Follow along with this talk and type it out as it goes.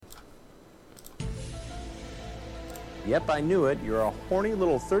Yep, I knew it. You're a horny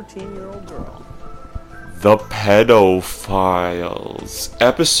little 13-year-old girl. The Pedophiles,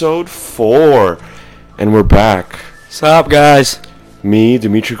 episode 4, and we're back. What's up, guys? Me,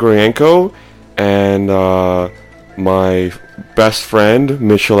 Dmitry Goryenko, and my best friend,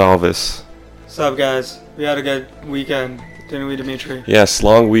 Mitchell Alvis. What's up, guys? We had a good weekend, didn't we, Dimitri? Yes,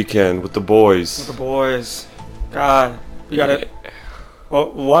 long weekend with the boys. With the boys. God, we got it.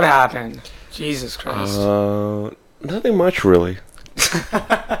 What happened? Jesus Christ. Nothing much, really.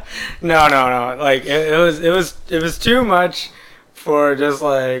 No. Like it was too much for just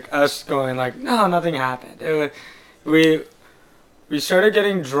like us going like, no, nothing happened. We started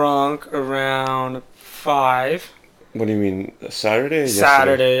getting drunk around 5. What do you mean, Saturday?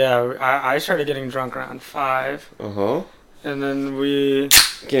 Saturday, yeah. I started getting drunk around 5. Uh-huh. And then we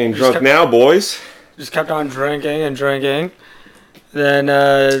Getting drunk now, boys. just kept on drinking and drinking. Then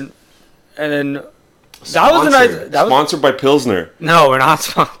that was the night. Sponsored by Pilsner. No, we're not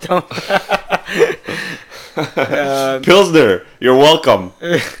sponsored. Pilsner, you're welcome.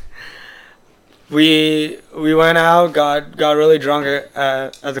 We went out, got really drunk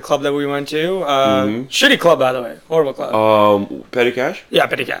at the club that we went to. Shitty club, by the way. Horrible club. Petty Cash? Yeah,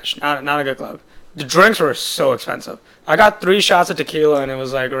 Petty Cash. Not a good club. The drinks were so expensive. I got 3 shots of tequila and it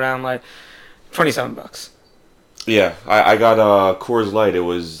was like around like $27. Yeah, I got a Coors Light. It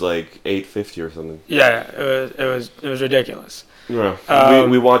was like $8.50 or something. Yeah, it was ridiculous. Yeah,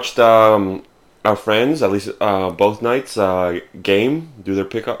 we watched our friends, at least both nights, Game do their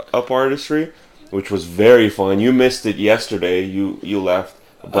pickup artistry, which was very fun. You missed it yesterday. You left,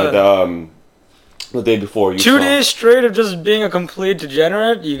 but the day before 2 days straight of just being a complete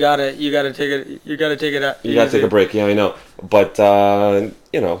degenerate. You gotta take it. You gotta take it out. You gotta take a break. Yeah, I know, but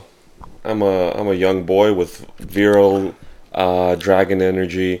you know. I'm a young boy with virile dragon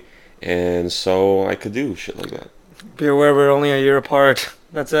energy, and so I could do shit like that. Be aware we're only a year apart.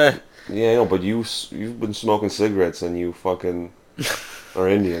 That's it. Yeah, I know, but you've been smoking cigarettes and you fucking are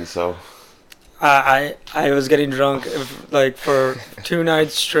Indian, so. I was getting drunk like for 2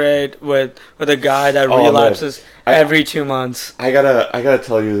 nights straight with a guy that relapses every 2 months. I gotta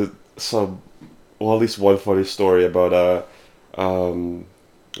tell you at least one funny story about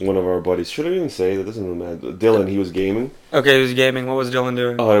one of our buddies. Should I even say that? Doesn't really matter. Dylan, he was gaming. Okay, he was gaming. What was Dylan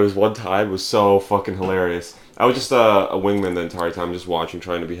doing? Oh, there was one time. It was so fucking hilarious. I was just a wingman the entire time, just watching,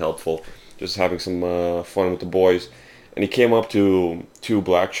 trying to be helpful, just having some fun with the boys. And he came up to 2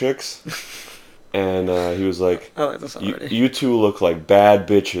 black chicks, and he was like, I like this already. You two look like bad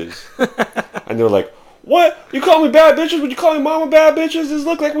bitches. And they were like, what? You call me bad bitches? Would you call me mama bad bitches? Does it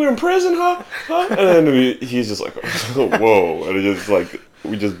look like we're in prison, huh? And then he's just like, whoa. And it just like...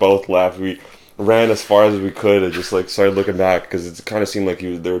 We just both laughed. We ran as far as we could and just like started looking back because it kind of seemed like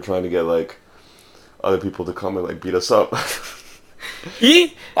they were trying to get like other people to come and like beat us up. I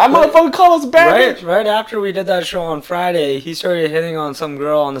motherfucking call us bad. Right after we did that show on Friday, he started hitting on some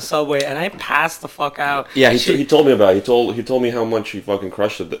girl on the subway, and I passed the fuck out. Yeah, he told me about it. He told me how much he fucking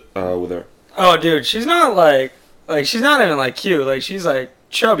crushed it with her. Oh, dude, she's not like she's not even like cute. Like she's like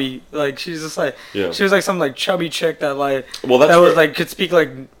chubby. Like she's just like she was like some like chubby chick that like could speak like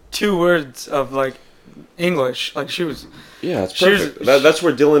 2 words of like English. Like she was. Yeah, that's perfect. That's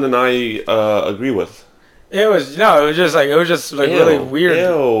where Dylan and I agree with. It was just really weird.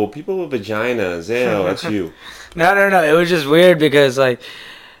 Ew, people with vaginas. Ew, that's you. No. It was just weird because like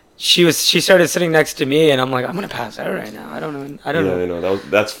she started sitting next to me and I'm like, I'm gonna pass out right now. I don't know. Yeah, I know.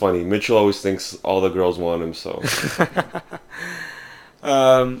 That's funny. Mitchell always thinks all the girls want him, so.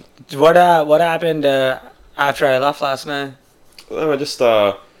 What happened after I left last night? I just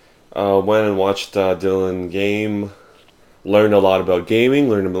went and watched Dylan game, learned a lot about gaming,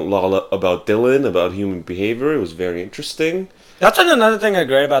 learned a lot about Dylan, about human behavior. It was very interesting. That's another thing I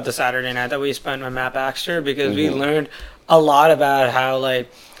great about the Saturday night that we spent with Matt Baxter because we learned a lot about how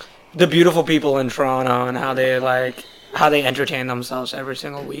like the beautiful people in Toronto and how they entertain themselves every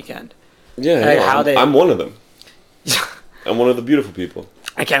single weekend. Yeah, I'm one of them. I'm one of the beautiful people.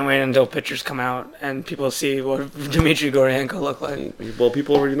 I can't wait until pictures come out and people see what Dmitry Goryenko looked like. Well,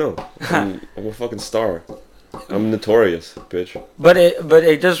 people already know. I'm a fucking star. I'm notorious, bitch. But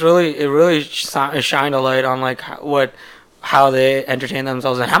it just really shined a light on like how they entertain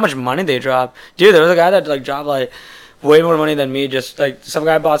themselves and how much money they drop. Dude, there was a guy that like dropped like way more money than me. Just like some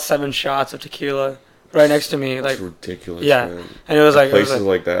guy bought 7 shots of tequila right next to me. Like that's ridiculous. Yeah, man. And it was like places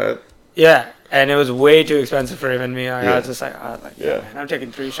like that. Yeah. And it was way too expensive for even me. I was just like, man, I'm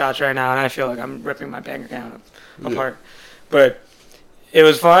taking 3 shots right now, and I feel like I'm ripping my bank account apart. But it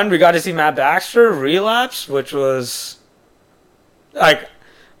was fun. We got to see Matt Baxter relapse, which was like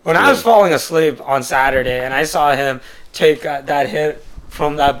When I was falling asleep on Saturday and I saw him take that hit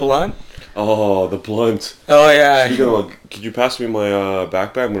from that blunt. Oh, the blunt. Oh, yeah. Could you pass me my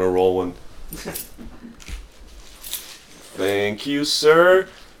backpack? I'm going to roll one. Thank you, sir.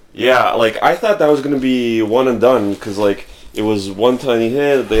 Yeah, like, I thought that was going to be one and done, because, like, it was one tiny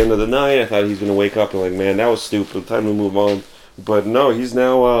hit at the end of the night. I thought he's going to wake up and, like, man, that was stupid. Time to move on. But no, he's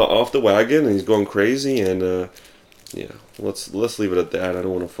now off the wagon, and he's going crazy, and, yeah, let's leave it at that. I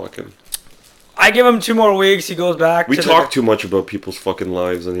don't want to fucking... I give him 2 more weeks. He goes back. We talk too much about people's fucking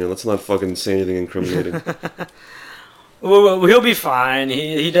lives on here. Let's not fucking say anything incriminating. Well, he'll be fine.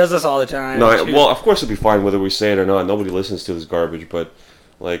 He does this all the time. No, well, of course he'll be fine whether we say it or not. Nobody listens to this garbage, but,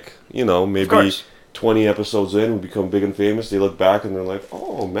 like, you know, maybe 20 episodes in, we become big and famous. They look back and they're like,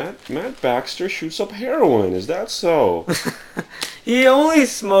 oh, Matt Baxter shoots up heroin. Is that so? He only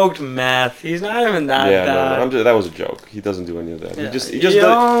smoked meth. He's not even that bad. Yeah, no, that was a joke. He doesn't do any of that. Yeah. He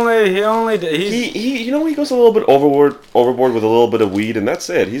goes a little bit overboard with a little bit of weed, and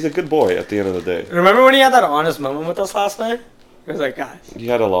that's it. He's a good boy at the end of the day. Remember when he had that honest moment with us last night? He was like, guys. He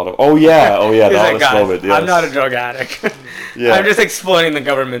had a lot of... Oh, yeah, the honest moment. Yes. I'm not a drug addict. Yeah. I'm just exploiting the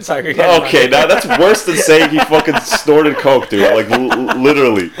government so I could get okay, now that's worse than saying he fucking snorted coke, dude. Like,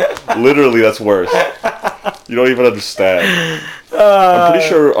 literally, that's worse. You don't even understand. I'm pretty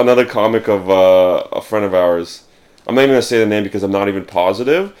sure another comic of a friend of ours, I'm not even going to say the name because I'm not even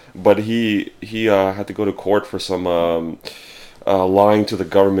positive, but he had to go to court for some lying to the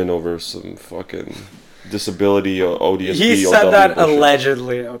government over some fucking disability ODSP. He said that bullshit.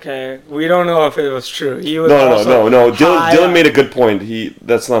 Allegedly, okay? We don't know if it was true. He was No. Dylan made a good point.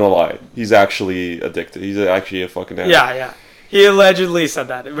 That's not a lie. He's actually addicted. He's actually a fucking addict. Yeah. He allegedly said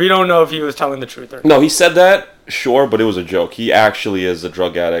that. We don't know if he was telling the truth or not. No, he said that, sure, but it was a joke. He actually is a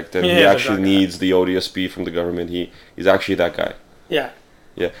drug addict, and he actually needs the ODSP from the government. He's actually that guy. Yeah.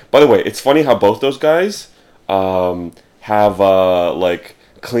 Yeah. By the way, it's funny how both those guys have, like,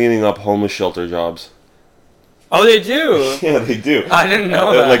 cleaning up homeless shelter jobs. Oh, they do? Yeah, they do. I didn't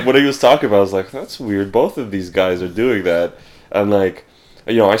know that. Like, when he was talking about it, I was like, that's weird. Both of these guys are doing that. And, like,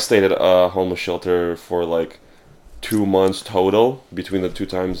 you know, I stayed at a homeless shelter for, like, 2 months total between the 2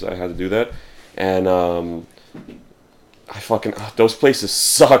 times I had to do that, and those places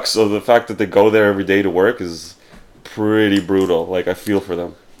suck. So the fact that they go there every day to work is pretty brutal. Like, I feel for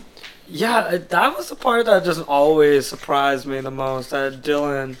them. Yeah, that was the part that just always surprised me the most. That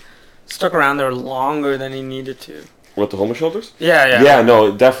Dylan stuck around there longer than he needed to. What, the homeless shelters? Yeah. Yeah,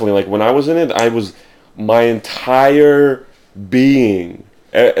 no, definitely. Like, when I was in it, my entire being.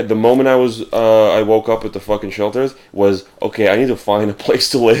 At the moment I woke up at the fucking shelters was, okay, I need to find a place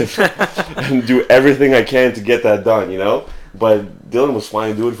to live and do everything I can to get that done, you know? But Dylan was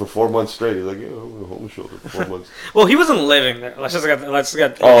fine doing it for 4 months straight. He's like, yeah, I'm in a homeless shelter for 4 months. Well, he wasn't living there. Let's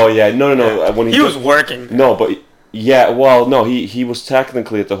get. Oh, yeah, no. Yeah. When he was working there. No, but, yeah, well, no, he was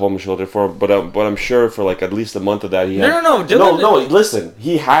technically at the homeless shelter but I'm sure for, like, at least a month of that he had... No, Dylan... No, listen,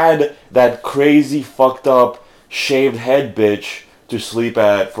 he had that crazy, fucked up, shaved head bitch to sleep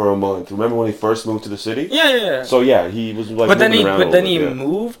at for a month. Remember when he first moved to the city? Yeah. So yeah, he was like. But then he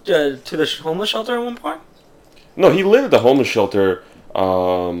moved to the homeless shelter at one point. No, he lived at the homeless shelter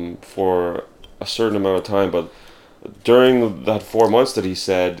for a certain amount of time, but during that 4 months that he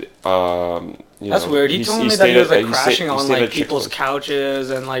said, that's weird. He told me that he was like crashing on like people's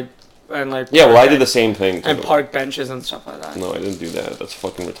couches and like. Yeah, well, I did the same thing. And park benches and stuff like that. No, I didn't do that. That's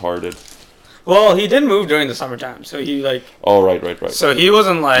fucking retarded. Well, he did move during the summertime, so he like. Oh, right. So he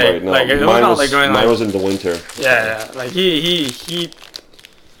wasn't like right, no. like it was not like during. Mine was in the winter. Yeah. Like he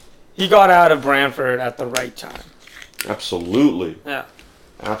got out of Brantford at the right time. Absolutely. Yeah.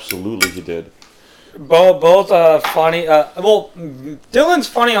 Absolutely, he did. Both funny. Well, Dylan's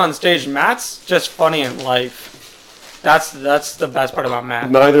funny on stage. Matt's just funny in life. That's the best part about Matt.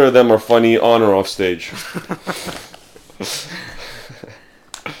 Neither of them are funny on or off stage.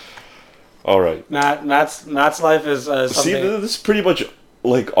 All right. Matt's life is something. See, this is pretty much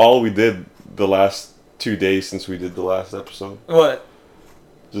like all we did the last 2 days since we did the last episode. What?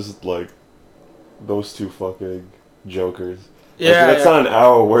 Just like those two fucking jokers. Yeah. Like, that's not an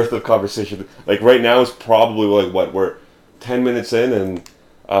hour worth of conversation. Like right now it's probably like what, we're 10 minutes in and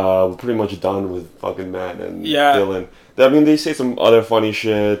we're pretty much done with fucking Matt and Dylan. I mean, they say some other funny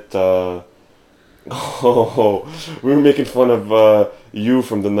shit. We were making fun of you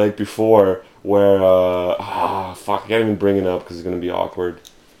from the night before where, fuck, I can't even bring it up because it's going to be awkward.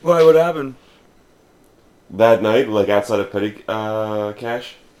 Why, what happened? That night, like outside of Petty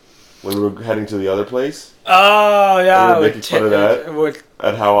Cash, when we were heading to the other place. Oh, yeah. We were making fun of that.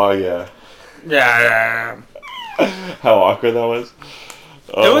 At how Yeah. how awkward that was.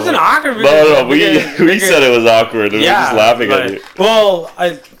 It was an awkward video. No, we said it was awkward. We were just laughing at you. Well,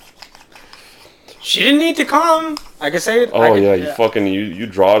 she didn't need to come. I could say it. You fucking you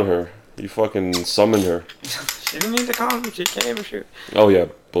drawed her. You fucking summoned her. She didn't need to come. She came. Oh yeah,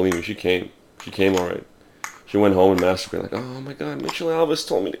 believe me, she came. She came all right. She went home and masturbated like, oh my god, Mitchell Alvis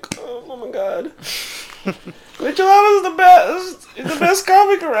told me to come. Oh my god. Mitchell Alvis is the best. He's the best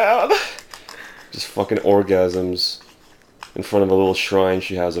comic around. Just fucking orgasms in front of a little shrine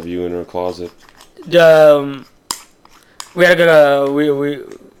she has of you in her closet. We had a good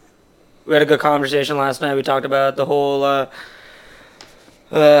we had a good conversation last night. We talked about the whole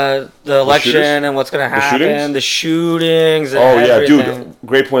the election and what's gonna happen, the shootings. And everything. Dude,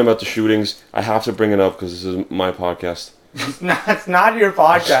 great point about the shootings. I have to bring it up because this is my podcast. It's not your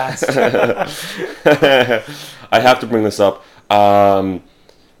podcast. I have to bring this up.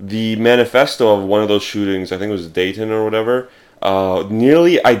 The manifesto of one of those shootings, I think it was Dayton or whatever,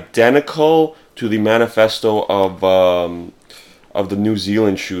 nearly identical to the manifesto of the New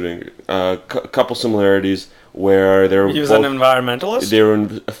Zealand shooting. Couple similarities where he was an environmentalist. They were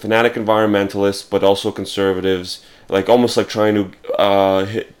fanatic environmentalists, but also conservatives, like almost like trying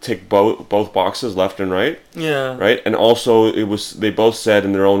to tick both boxes, left and right. Yeah. Right, and also they both said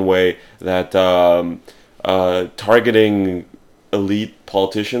in their own way that targeting elite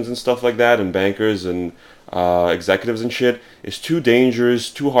politicians and stuff like that, and bankers and executives and shit, is too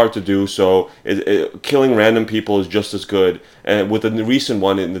dangerous, too hard to do. So killing random people is just as good. And with the recent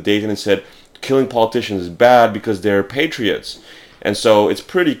one in the Dayton, it said killing politicians is bad because they're patriots. And so it's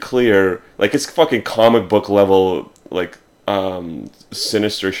pretty clear, like it's fucking comic book level, like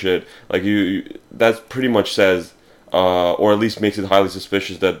sinister shit. Like that pretty much says, or at least makes it highly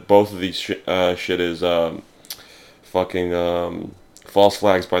suspicious that both of these shit is fucking false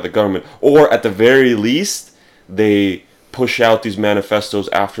flags by the government, or at the very least they push out these manifestos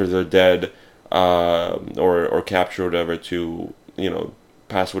after they're dead, or captured or whatever, to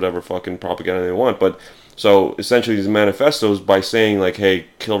pass whatever fucking propaganda they want. But so essentially these manifestos, by saying like, hey,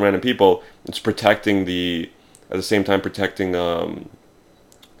 kill random people, it's protecting at the same time protecting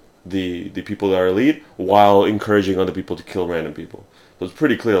the people that are elite, while encouraging other people to kill random people. So it's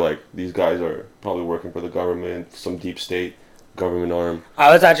pretty clear, like, these guys are probably working for the government, some deep state government arm.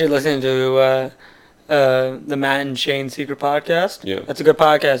 I was actually listening to the Matt and Shane Secret podcast. Yeah. That's a good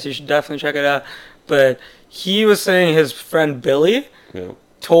podcast. You should definitely check it out. But he was saying his friend Billy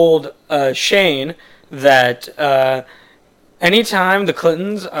told Shane that anytime the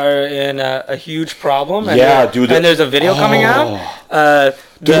Clintons are in a huge problem and there's a video coming out, a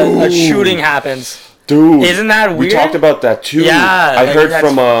shooting happens. Dude, isn't that weird? We talked about that too. Yeah, I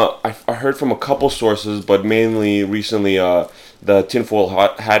heard from a couple sources, but mainly recently, the Tinfoil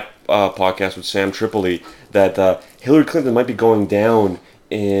Hat podcast with Sam Tripoli, that Hillary Clinton might be going down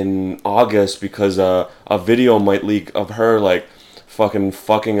in August because a video might leak of her like fucking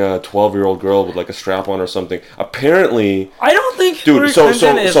a 12-year-old girl with like a strap on or something. Apparently, I don't think Hillary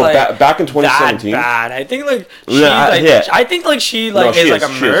Clinton is back in 2017. That bad. I think like I think like she is like a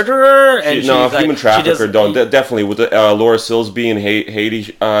murderer and she's a like, human trafficker. Definitely with the Laura Silsby and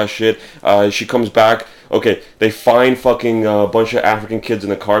Haiti shit. She comes back. Okay, they find fucking a bunch of African kids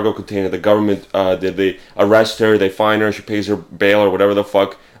in a cargo container. The government they arrest her. They fine her. She pays her bail or whatever the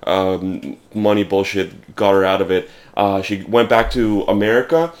fuck money bullshit got her out of it. She went back to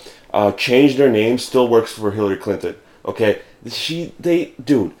America, changed her name, still works for Hillary Clinton. Okay, it's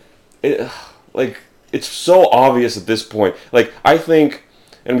so obvious at this point. Like, I think,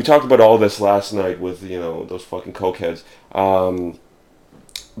 and we talked about all this last night with, those fucking cokeheads,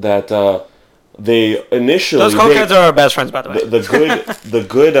 that they initially... Those cokeheads are our best friends, by the way. The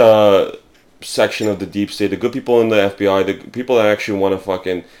good section of the deep state, the good people in the FBI, the people that actually want to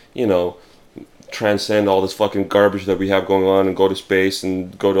fucking, transcend all this fucking garbage that we have going on and go to space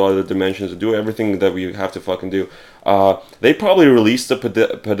and go to other dimensions and do everything that we have to fucking do. They probably released the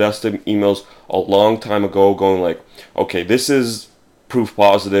Podesta emails a long time ago, going like, okay, this is proof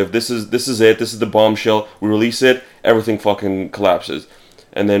positive. This is it. This is the bombshell. We release it. Everything fucking collapses.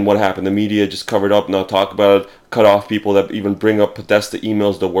 And then what happened? The media just covered up, not talk about it, cut off people that even bring up Podesta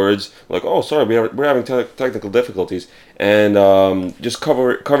emails, the words, like, oh, sorry, we're having technical difficulties, and just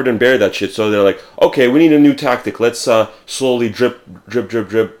covered and buried that shit. So they're like, okay, we need a new tactic. Let's slowly drip,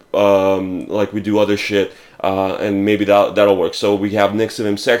 like we do other shit, and maybe that'll work. So we have Nixon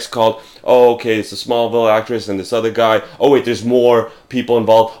and Sex called. Oh, okay, it's the Smallville actress and this other guy. Oh, wait, there's more people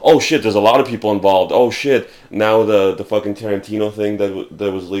involved. Oh, shit, there's a lot of people involved. Oh, shit. Now the fucking Tarantino thing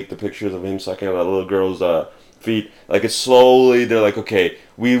that was leaked, the pictures of him sucking on that little girl's feet. Like, it's slowly, they're like, okay,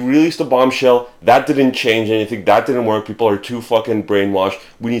 we released a bombshell. That didn't change anything. That didn't work. People are too fucking brainwashed.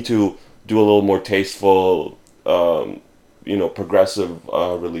 We need to do a little more tasteful, progressive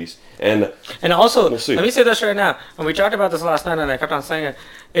release. And also, we'll see. let me say this right now. And we talked about this last night, and I kept on saying it.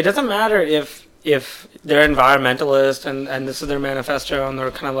 It doesn't matter if they're environmentalist and this is their manifesto and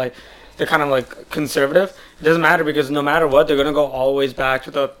they're kind of like conservative. It doesn't matter, because no matter what, they're gonna go always back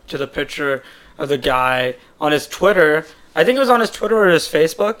to the picture of the guy on his Twitter. I think it was on his Twitter or his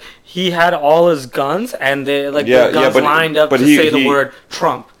Facebook. He had all his guns, and the guns lined up to say the word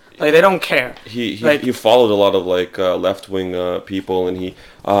Trump. Like, they don't care. He followed a lot of left wing people, and he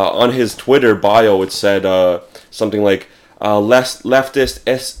on his Twitter bio it said something like leftist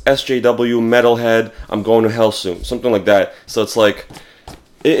SJW metalhead, I'm going to hell soon, something like that. So it's like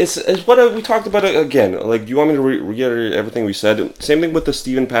it's what we talked about again. Like, do you want me to reiterate everything we said? Same thing with the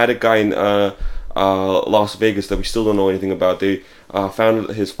Stephen Paddock guy in Las Vegas that we still don't know anything about. They found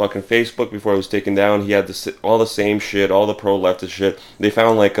his fucking Facebook before it was taken down. He had all the same shit, all the pro-leftist shit. They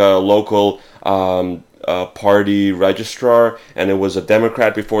found like a local party registrar, and it was a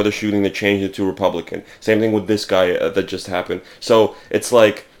Democrat before the shooting. They changed it to Republican. Same thing with this guy that just happened. So it's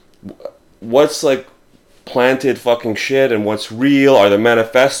like, what's like planted fucking shit and what's real? Are the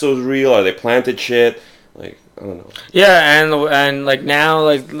manifestos real? Are they planted shit? Like, I don't know. Yeah, and like now,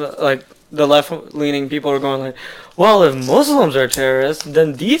 like the left-leaning people are going like, well, if Muslims are terrorists,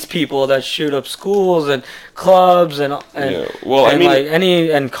 then these people that shoot up schools and clubs and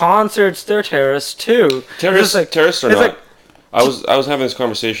concerts, they're terrorists too. Terrorists or not? Like, I was having this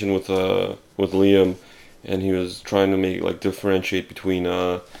conversation with Liam, and he was trying to differentiate between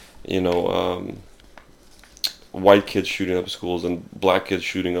white kids shooting up schools and black kids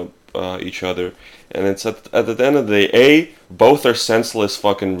shooting up each other. And it's at the end of the day, both are senseless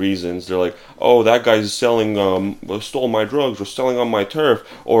fucking reasons. They're like, oh, that guy's stole my drugs, or selling on my turf,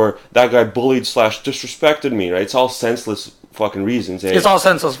 or that guy bullied / disrespected me, right? It's all senseless fucking reasons. It's all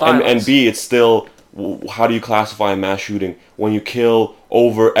senseless violence. And B, it's still, how do you classify a mass shooting? When you kill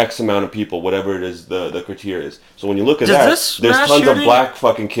over X amount of people, whatever it is, the criteria is. So when you look at there's tons of black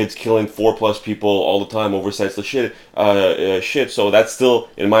fucking kids killing 4+ people all the time over senseless shit. So that still,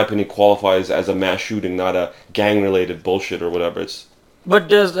 in my opinion, qualifies as a mass shooting, not a gang-related bullshit or whatever. But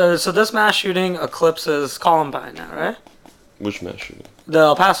so this mass shooting eclipses Columbine now, right? Which mass shooting? The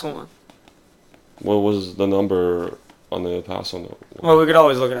El Paso one. What was the number on the El Paso one? Well, we could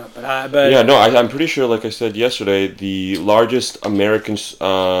always look it up, but yeah, no, I'm pretty sure, like I said yesterday, the largest American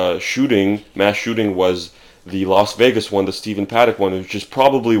mass shooting was the Las Vegas one, the Stephen Paddock one, which is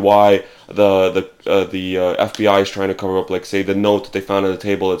probably why the FBI is trying to cover up, like, say, the note that they found on the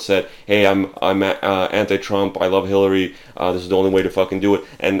table that said, hey, I'm anti-Trump, I love Hillary, this is the only way to fucking do it,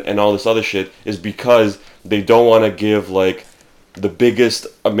 and all this other shit, is because they don't want to give, like, the biggest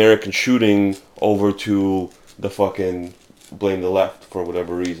American shooting over to the fucking blame the left for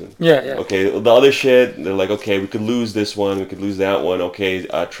whatever reason. Yeah. Okay, the other shit, they're like, okay, we could lose this one, we could lose that one. Okay,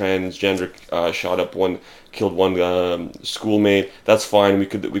 transgender killed one schoolmate. That's fine. We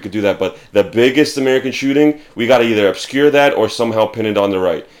could do that. But the biggest American shooting, we got to either obscure that or somehow pin it on the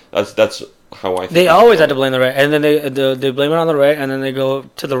right. That's how I think. They always had to blame the right, and then they blame it on the right, and then they go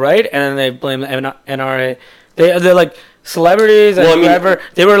to the right, and then they blame the NRA. They're like celebrities and whoever.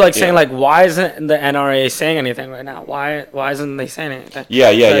 They were like saying like, why isn't the NRA saying anything right now? Why isn't they saying anything? Yeah.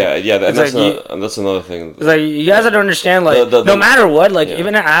 That's another thing. It's like, you guys have to understand, like, no matter what, like,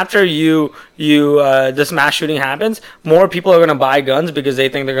 even after you this mass shooting happens, more people are gonna buy guns because they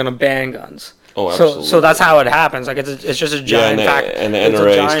think they're gonna ban guns. Oh, absolutely. So that's how it happens. Like, it's just a giant fact. And the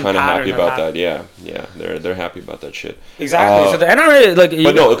NRA is kind of happy about that. Yeah, they're happy about that shit. Exactly. So the NRA, like,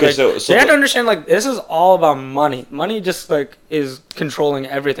 so they have to understand, like, this is all about money. Money just like is controlling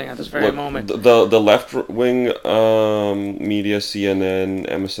everything at this very moment. The left wing media, CNN,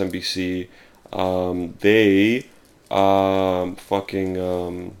 MSNBC, they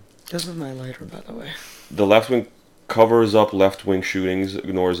This is my lighter, by the way. The left wing covers up left wing shootings,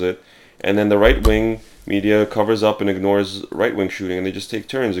 ignores it. And then the right-wing media covers up and ignores right-wing shooting, and they just take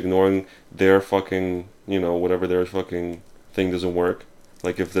turns ignoring their fucking, whatever their fucking thing doesn't work.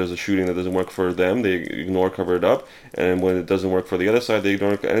 Like, if there's a shooting that doesn't work for them, they ignore, cover it up, and when it doesn't work for the other side, they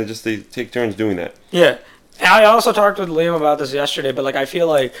ignore it, and they take turns doing that. Yeah. I also talked with Liam about this yesterday, but, like, I feel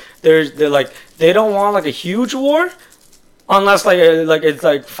like they don't want, like, a huge war unless, like it's,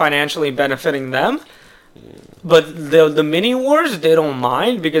 like, financially benefiting them. But the mini wars, they don't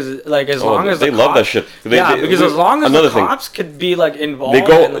mind because, like, as long as they love that shit. As long as the cops could be, like, involved,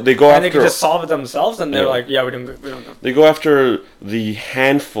 and they could just solve it themselves, and they're like, yeah, we don't know. They go after the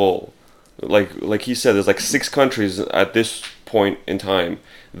handful, like he said, there's like 6 countries at this point in time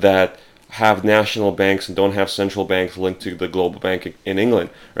that have national banks and don't have central banks linked to the global bank in England,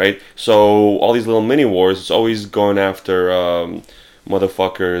 right? So all these little mini wars, it's always going after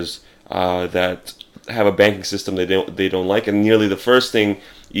motherfuckers that have a banking system they don't like. And nearly the first thing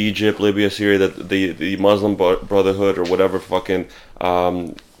Egypt, Libya, Syria, that the Muslim Brotherhood or whatever fucking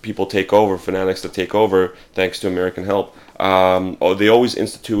people take over, fanatics that take over, thanks to American help. They always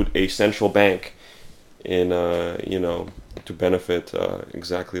institute a central bank in to benefit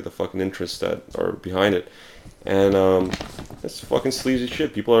exactly the fucking interests that are behind it. And it's fucking sleazy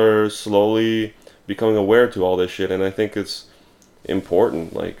shit. People are slowly becoming aware to all this shit, and I think it's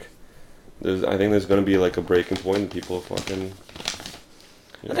important. Like, I think there's going to be like a breaking point and people fucking...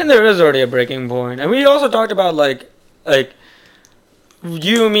 I think there is already a breaking point. And we also talked about like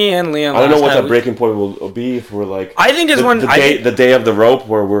you, me, and Liam. I don't know what that breaking point will be if we're like... I think it's the day of the rope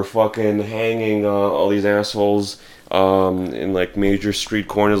where we're fucking hanging all these assholes in like major street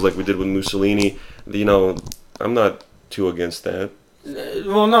corners like we did with Mussolini. You know, I'm not too against that.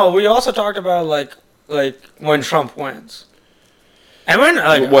 Well, no, we also talked about like when Trump wins. And when in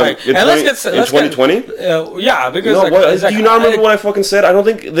 2020? Yeah, because do you not remember what I fucking said? I don't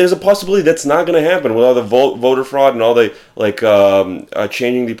think there's a possibility that's not going to happen with all the voter fraud and all the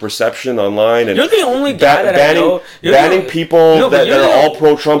changing the perception online and you're the only guy that I know. Banning people that are all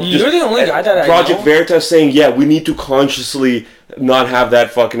pro-Trump. You're the only guy that I know. Project Veritas saying, yeah, we need to consciously not have that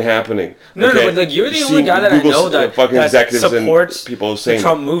fucking happening. No, but like you're the only guy that I know that supports people saying the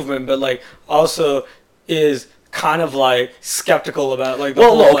Trump movement, but like also is kind of like skeptical about like the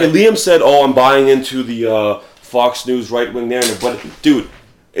Liam said, I'm buying into the Fox News right-wing narrative, but dude,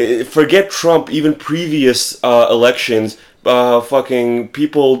 forget Trump. Even previous elections, fucking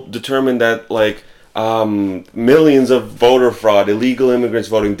people determined that like millions of voter fraud, illegal immigrants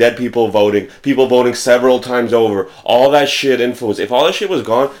voting, dead people voting several times over, all that shit influence. If all that shit was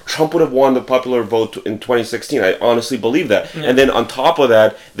gone, Trump would have won the popular vote in 2016. I honestly believe that. Yeah. And then on top of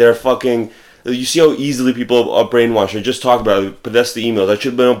that, they're fucking... You see how easily people are brainwashed. I just talked about it. But that's the email. That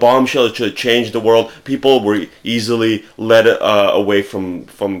should have been a bombshell. It should have changed the world. People were easily led away from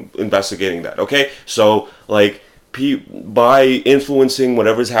investigating that. Okay? So, like, by influencing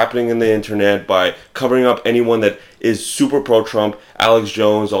whatever's happening in the internet, by covering up anyone that is super pro-Trump, Alex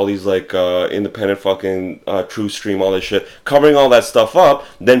Jones, all these, like, independent fucking Truth Stream, all this shit, covering all that stuff up,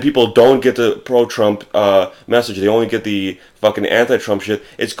 then people don't get the pro-Trump message. They only get the fucking anti-Trump shit.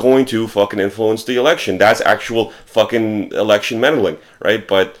 It's going to fucking influence the election. That's actual fucking election meddling, right?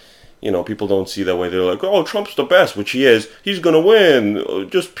 But, you know, people don't see that way. They're like, oh, Trump's the best, which he is. He's gonna win.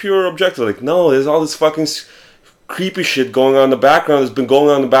 Just pure objective. Like, no, there's all this fucking creepy shit going on in the background that's been going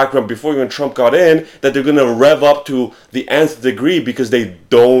on in the background before even Trump got in, that they're going to rev up to the nth degree because they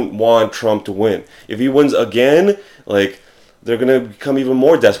don't want Trump to win. If he wins again, like, they're going to become even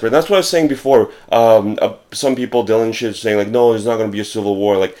more desperate. And that's what I was saying before. Some people, Dylan shit, saying like, no, there's not going to be a civil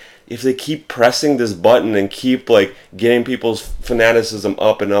war. Like, if they keep pressing this button and keep like getting people's fanaticism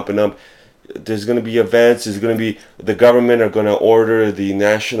up and up and up, there's going to be events. There's going to be the government are going to order the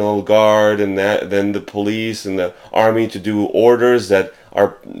National Guard and then the police and the army to do orders that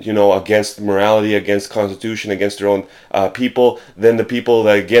are, you know, against morality, against Constitution, against their own people. Then the people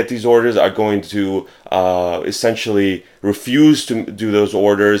that get these orders are going to essentially refuse to do those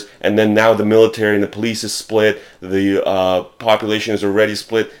orders. And then now the military and the police is split. The population is already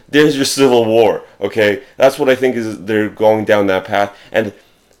split. There's your civil war. Okay, that's what I think is they're going down that path. And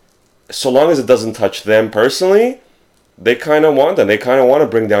so long as it doesn't touch them personally, they kind of want that. They kind of want to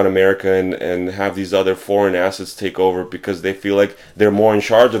bring down America and have these other foreign assets take over because they feel like they're more in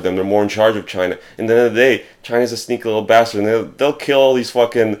charge of them. They're more in charge of China. And at the end of the day, China's a sneaky little bastard. And they'll kill all these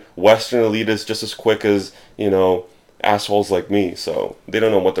fucking Western elitists just as quick as, you know, assholes like me. So they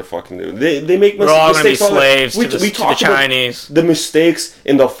don't know what they're fucking doing. They make mistakes. We're all going to be slaves to the Chinese. The mistakes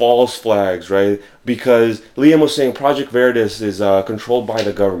in the false flags, right? Because Liam was saying Project Veritas is controlled by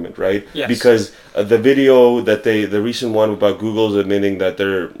the government, right? Yes. Because the video that the recent one about Google's admitting that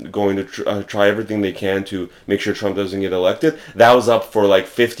they're going to try everything they can to make sure Trump doesn't get elected, that was up for like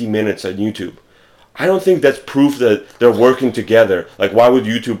 50 minutes on YouTube. I don't think that's proof that they're working together. Like, why would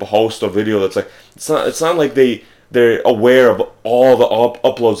YouTube host a video that's like, it's not like they're aware of all the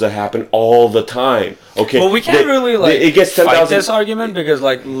uploads that happen all the time. Okay. Well, we can't really it gets 10, fight this argument because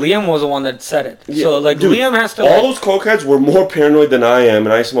like Liam was the one that said it. Yeah, so like dude, Liam has to. All those cokeheads were more paranoid than I am,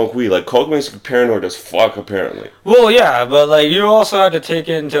 and I smoke weed. Like coke makes you paranoid as fuck, apparently. Well, yeah, but like you also have to take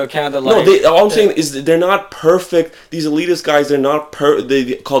into account that like. No, all I'm saying is that they're not perfect. These elitist guys, they're not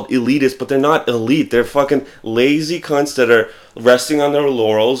they're called elitists, but they're not elite. They're fucking lazy cunts that are resting on their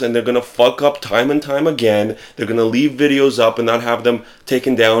laurels, and they're gonna fuck up time and time again. They're gonna leave videos up and not have them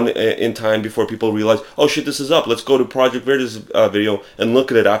taken down in time before people realize, oh shit, this is up. Let's go to Project Verde's video and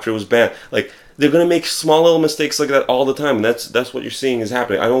look at it after it was banned. Like, they're gonna make small little mistakes like that all the time, and that's what you're seeing is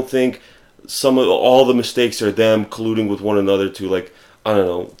happening. I don't think all the mistakes are them colluding with one another to, like, I don't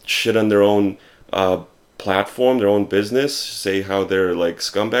know, shit on their own platform, their own business, say how they're like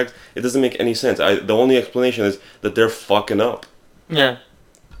scumbags. It doesn't make any sense. The only explanation is that they're fucking up. Yeah.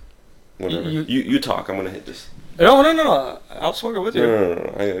 Whatever. You talk. I'm gonna hit this. No. I'll smoke it with you.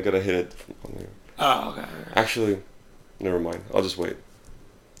 No. I gotta hit it. Oh, okay. Actually, never mind. I'll just wait.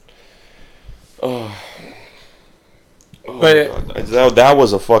 Oh but my God. That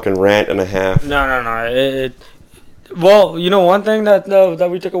was a fucking rant and a half. No. Well, you know, one thing that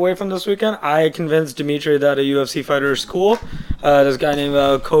we took away from this weekend, I convinced Dimitri that a UFC fighter is cool. This guy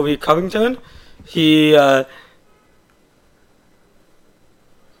named Kobe Covington. He Go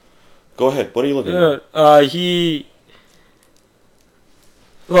ahead. What are you looking at?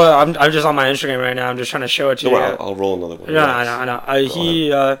 Well, I'm just on my Instagram right now. I'm just trying to show it to you. I'll roll another one. No, I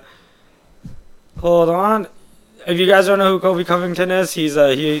know. Hold on. If you guys don't know who Kobe Covington is, he's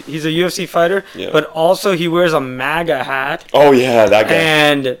a UFC fighter, but also he wears a MAGA hat. Oh yeah, that guy.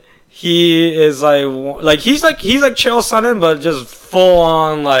 And he is he's like Chael Sonnen, but just full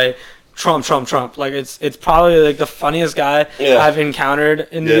on like Trump. Like it's probably like the funniest guy I've encountered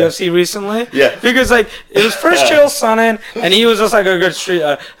in the UFC recently. Yeah. Because like it was first Chael Sonnen, and he was just like a good street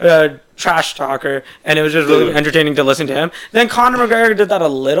trash talker, and it was just really entertaining to listen to him. Then Conor McGregor did that a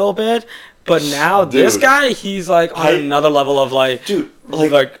little bit. But now this guy, he's like on another level of like,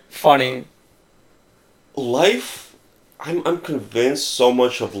 like funny. Life, I'm convinced so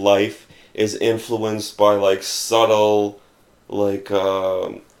much of life is influenced by like subtle, like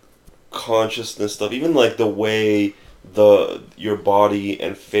consciousness stuff. Even like the way your body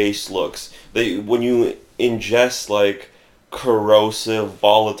and face looks. When you ingest like corrosive,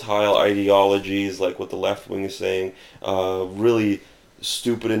 volatile ideologies, like what the left wing is saying, really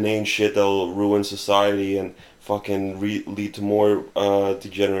stupid, inane shit that'll ruin society and fucking lead to more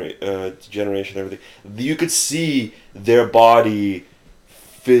degeneration and everything. You could see their body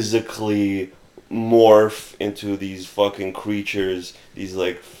physically morph into these fucking creatures, these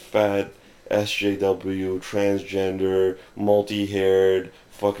like fat SJW, transgender, multi-haired,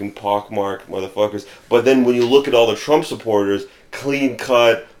 fucking pockmarked motherfuckers. But then when you look at all the Trump supporters,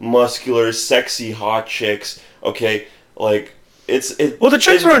 clean-cut, muscular, sexy, hot chicks, okay, like... Well, the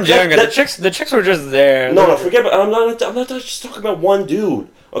chicks weren't doing it. The chicks were just there. No, forget about. I'm not just talking about one dude.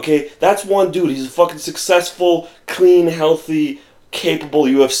 Okay, that's one dude. He's a fucking successful, clean, healthy, capable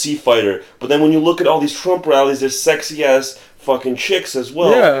UFC fighter. But then when you look at all these Trump rallies, there's sexy ass fucking chicks as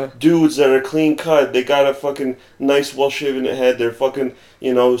well. Yeah. Dudes that are clean cut. They got a fucking nice, well shaven head. They're fucking,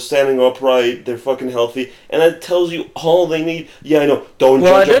 standing upright. They're fucking healthy, and that tells you all they need. Yeah, I know. Don't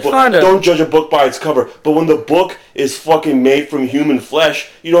judge a book by its cover. But when the book is fucking made from human flesh,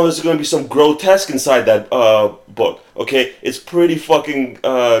 there's going to be some grotesque inside that book. Okay, it's pretty fucking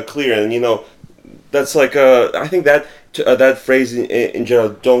clear, and that's like I think that that phrase in general,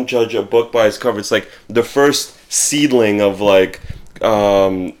 don't judge a book by its cover. It's like the first seedling of like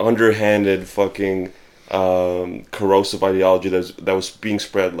underhanded fucking corrosive ideology that was being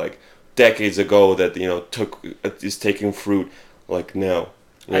spread like decades ago that is taking fruit like now.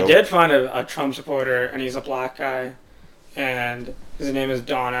 I did find a Trump supporter, and he's a black guy, and his name is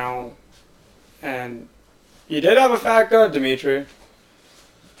Donnell, and he did have a fat gut, Dimitri.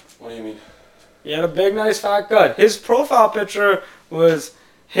 What do you mean? He had a big, nice, fat gut. His profile picture was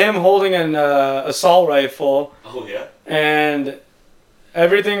him holding an assault rifle. Oh, yeah? And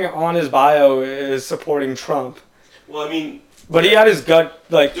everything on his bio is supporting Trump. Well, I mean... But he had his gut,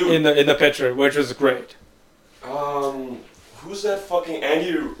 like, in the picture, which was great. Who's that fucking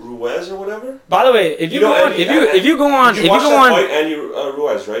Andy Ruiz or whatever? By the way, if you go on... If you go on... Did you watch that fight, Andy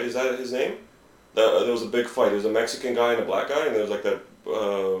Ruiz, right? Is that his name? There was a big fight. There was a Mexican guy and a black guy, and there was like that...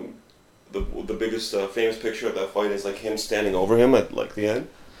 The biggest famous picture of that fight is like him standing over him at like the end.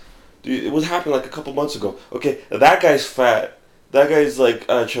 Dude, it was happening like a couple months ago. Okay, that guy's fat. That guy's like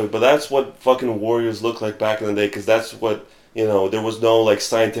chubby, but that's what fucking warriors look like back in the day. Because that's what there was no like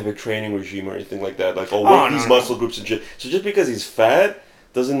scientific training regime or anything like that. Like these muscle groups and shit. So just because he's fat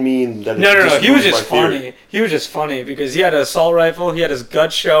doesn't mean that. No. He was just funny. He was just funny because he had an assault rifle. He had his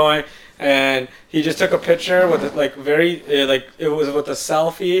gut showing, and he just took a picture with it, like it was with a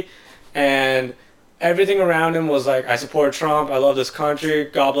selfie. And everything around him was like, I support Trump, I love this country,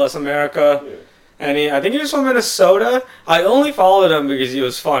 God bless America. Yeah. And I think he was from Minnesota. I only followed him because he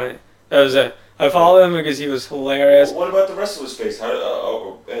was funny. That was it. I follow him because he was hilarious. What about the rest of his face?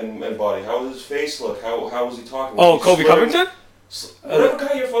 And body? How does his face look? How was he talking? Oh, he Kobe Covington? Whatever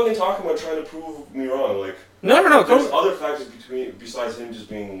guy you're fucking talking about trying to prove me wrong, like... No. There's other factors besides him just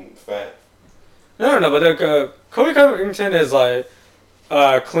being fat. No, but Kobe Covington is like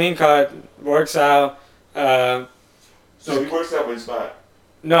clean cut, works out. So he works out, but he's fat.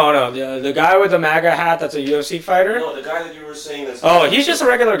 No, the guy with the MAGA hat that's a UFC fighter. No, the guy that you were saying that's... Oh, he's just a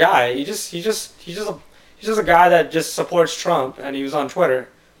regular guy. He's just a guy that just supports Trump, and he was on Twitter.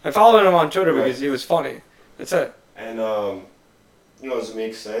 I followed him on Twitter because he was funny. That's it. And does it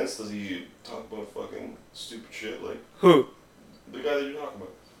make sense? Does he talk about fucking stupid shit like? Who? The guy that you're talking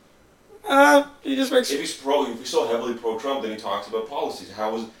about. He just makes. If he's so heavily pro-Trump, then he talks about policies.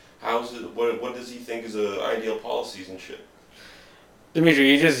 How's it? What does he think is the ideal policies and shit?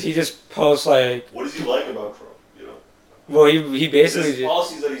 Dimitri, he just posts like. What does he like about Trump? You know. Well, he basically. There's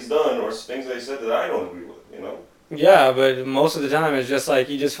policies that he's done or things that he said that I don't agree with. You know. Yeah, but most of the time it's just like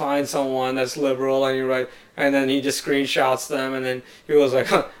he just finds someone that's liberal and then he just screenshots them and then he goes like,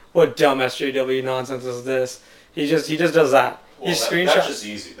 huh, what dumb SJW nonsense is this? He just does that. Well, He screenshots. That's just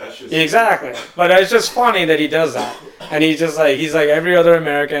easy. That's just exactly. But it's just funny that he does that, and he's like every other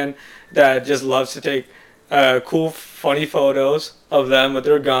American that just loves to take cool, funny photos of them with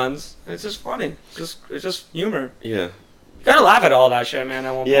their guns. It's just funny. It's just humor. Yeah. You gotta laugh at all that shit, man.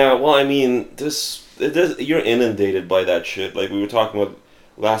 At one point. Yeah. Well, I mean, you're inundated by that shit. Like we were talking about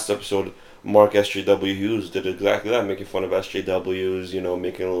last episode, Mark SJW Hughes did exactly that, making fun of SJWs.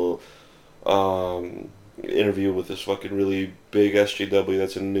 Making a little interview with this fucking really big SJW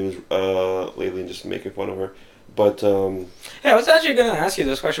that's in the news lately, and just making fun of her. But yeah, I was actually gonna ask you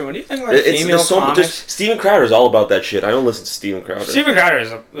this question. What do you think, like female comics? Steven Crowder is all about that shit. I don't listen to Steven Crowder. Steven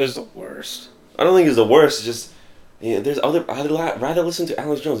Crowder is the worst. I don't think he's the worst. It's just there's other. I'd rather listen to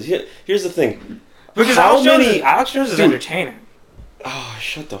Alex Jones. Here's the thing. Because Alex Jones is entertaining. Oh,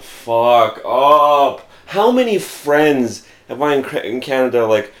 shut the fuck up. How many friends have I in Canada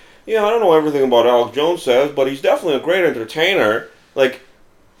like, yeah, I don't know everything about Alex Jones says, but he's definitely a great entertainer. Like,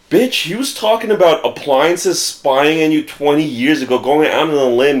 bitch, he was talking about appliances spying on you 20 years ago, going out on a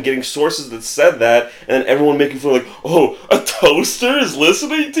limb, getting sources that said that, and then everyone making feel like, oh, a toaster is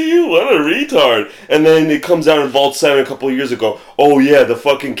listening to you? What a retard. And then it comes out in Vault 7 a couple of years ago, oh yeah, the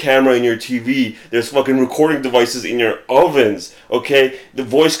fucking camera in your TV, there's fucking recording devices in your ovens, okay? The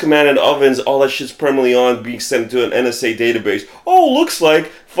voice command in ovens, all that shit's permanently on, being sent to an NSA database. Oh, looks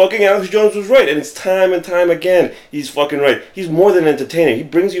like fucking Alex Jones was right, and it's time and time again he's fucking right. He's more than entertaining. He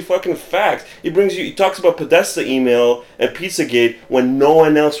brings you fucking facts. He talks about Podesta email and Pizzagate when no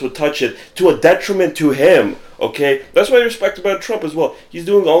one else would touch it, to a detriment to him, okay? That's what I respect about Trump as well. He's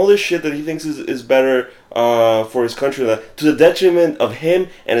doing all this shit that he thinks is better for his country, to the detriment of him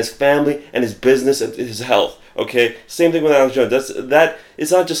and his family and his business and his health, okay? Same thing with Alex Jones. That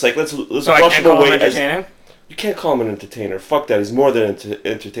it's not just like, let's brush him away. You can't call him an entertainer. Fuck that. He's more than an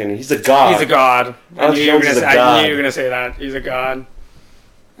entertainer. He's a god. He's a god. Alex Jones is a god. I knew you were going to say that. He's a god.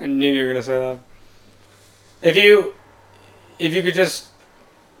 I knew you were going to say that. If you could just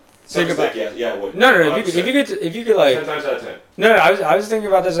think about... Yeah, what? No. If you could like... 10 times out of 10. No, I was thinking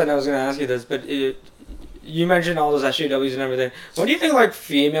about this and I was going to ask you this, but you mentioned all those SJWs and everything. What do you think, like,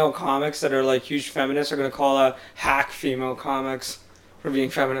 female comics that are, like, huge feminists are going to call out hack female comics for being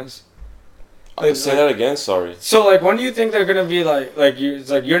feminists? Say that again, sorry. So, like, when do you think they're gonna be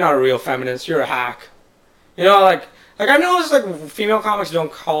you're not a real feminist, you're a hack? Like I noticed, like, female comics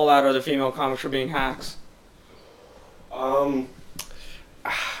don't call out other female comics for being hacks. I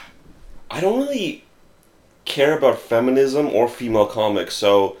don't really care about feminism or female comics,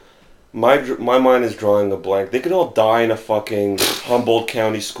 so my mind is drawing a blank. They could all die in a fucking Humboldt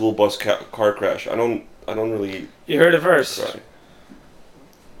County school bus car crash. I don't really... You heard it first. Right.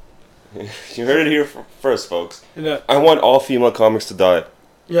 You heard it here first, folks. Yeah. I want all female comics to die.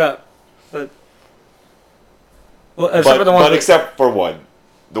 Yeah, but except for one,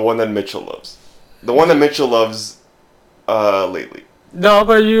 the one that Mitchell loves, lately. No,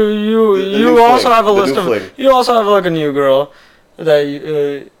 but you also have a list of you also have like a new girl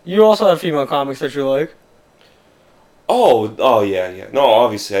that you also have female comics that you like. Oh yeah. No,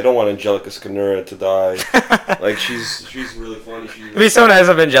 obviously I don't want Angelica Scanura to die. Like she's really funny. It'd be so nice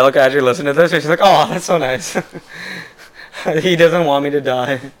if Angelica actually listened to this. She's like, oh, that's so nice. He doesn't want me to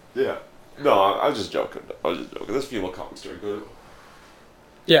die. Yeah. No, I was just joking. This female comics are good.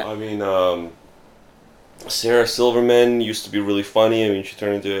 Yeah. I mean, Sarah Silverman used to be really funny. I mean, she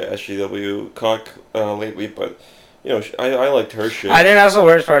turned into a SJW cock lately, but You know, I liked her shit. I think that's the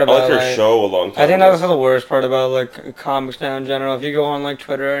worst part I about liked her show a long time I think ago. that's the worst part about like comics now in general. If you go on like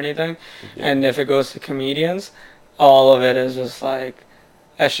Twitter or anything, and if it goes to comedians, all of it is just like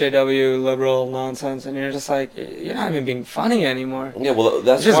SJW liberal nonsense, and you're just like, you're not even being funny anymore. Yeah, well,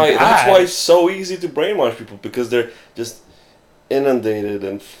 that's It's just why bad. it's so easy to brainwash people, because they're just inundated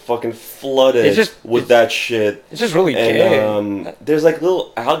and fucking flooded with that shit. It's just really And gay. there's like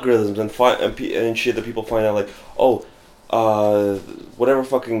little algorithms and shit that people find out, like, oh, whatever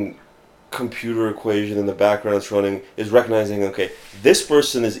fucking computer equation in the background that's running is recognizing, okay, this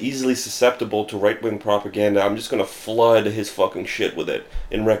person is easily susceptible to right-wing propaganda. I'm just gonna flood his fucking shit with it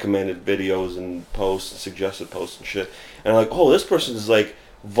in recommended videos and posts and suggested posts and shit. And like, oh, this person is like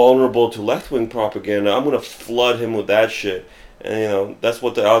vulnerable to left-wing propaganda. I'm gonna flood him with that shit. And you know, that's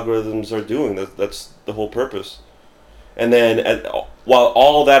what the algorithms are doing. That's the whole purpose. And then while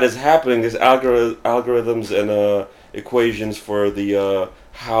all that is happening, there's algorithms and equations for the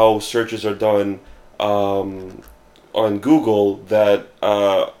how searches are done on Google, that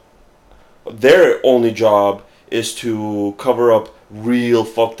their only job is to cover up real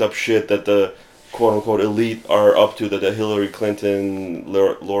fucked up shit that the quote unquote elite are up to, that the Hillary Clinton,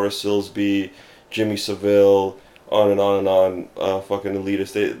 Laura Silsby, Jimmy Savile, on and on and on, fucking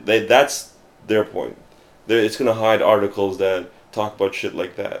elitist. They that's their point. It's gonna hide articles that talk about shit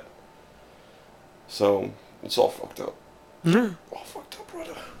like that. So it's all fucked up. Mm-hmm. All fucked up,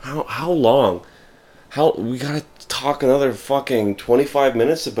 brother. How long? We gotta talk another fucking 25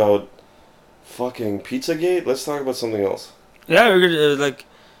 minutes about fucking Pizzagate? Let's talk about something else. Yeah, we could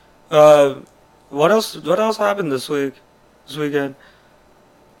what else? What else happened this week? This weekend?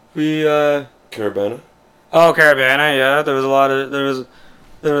 Caravana. Oh, Caravana. Yeah, there was a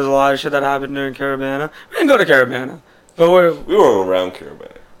lot of shit that happened during Caravana. We didn't go to Caravana, but we weren't around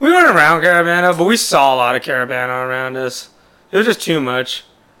Caravana. We weren't around Caravana, but we saw a lot of Caravana around us. It was just too much.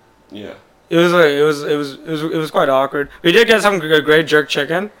 Yeah. It was quite awkward. We did get some great jerk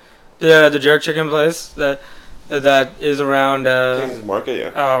chicken. The jerk chicken place that is around. Kansas Market,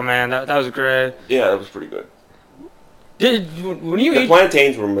 yeah. Oh man, that was great. Yeah, that was pretty good. When you the eat,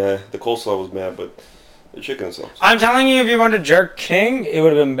 plantains were meh. The coleslaw was meh, but the chicken itself. I'm telling you, if you went to Jerk King, it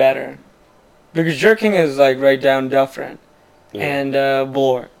would have been better, because Jerk King is like right down Dufferin, and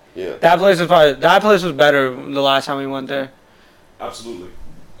Bloor. Yeah. That place was better the last time we went there. Absolutely.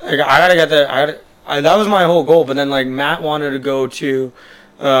 Like, I gotta get there. That was my whole goal, but then like Matt wanted to go to.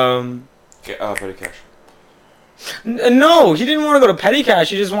 Petty Cash. No, he didn't want to go to Petty Cash.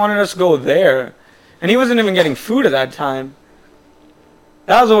 He just wanted us to go there, and he wasn't even getting food at that time.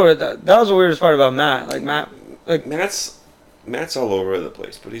 That was the weirdest part about Matt. Like Matt's all over the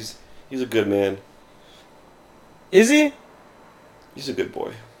place, but he's a good man. Is he? He's a good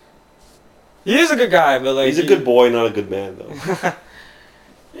boy. He is a good guy, but like he's a good boy, not a good man though.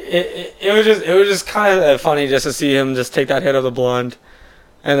 It was just kind of funny just to see him just take that hit of the blonde,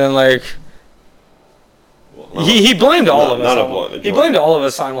 and then like he blamed all of us. He blamed all of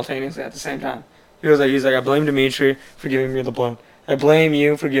us simultaneously at the same time. He's like I blame Dimitri for giving me the blonde. I blame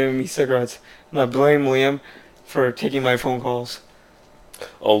you for giving me cigarettes, and I blame Liam for taking my phone calls.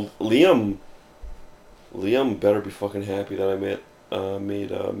 Oh, Liam better be fucking happy that I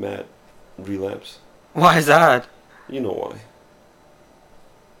made Matt relapse. Why is that? You know why?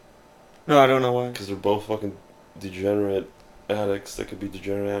 No, I don't know why. Because they're both fucking degenerate addicts that could be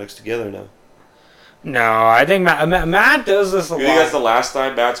degenerate addicts together now. No, I think Matt does this a lot. You think that's the last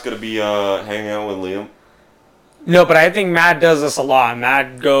time Matt's gonna be hanging out with Liam? No, but I think Matt does this a lot.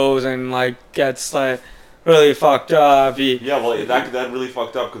 Matt goes and like gets like really fucked up. That really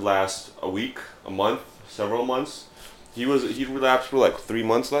fucked up could last a week, a month, several months. He relapsed for like 3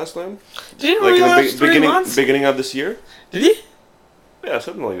 months last time. Did he relapse 3 months? Beginning of this year. Did he? Yeah,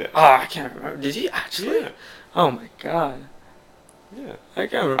 something like that. Oh, I can't remember. Did he actually? Yeah. Oh my god. Yeah. I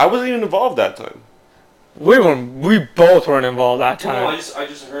can't remember. I wasn't even involved that time. We both weren't involved that time. No, I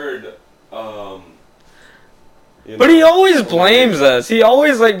just heard. But he always blames us. He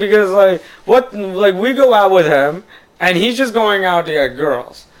always because we go out with him and he's just going out to get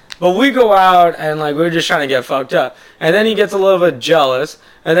girls. But we go out and we're just trying to get fucked up. And then he gets a little bit jealous,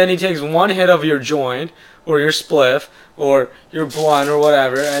 and then he takes one hit of your joint or your spliff or your blunt or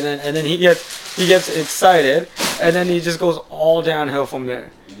whatever, and then he gets excited, and then he just goes all downhill from there.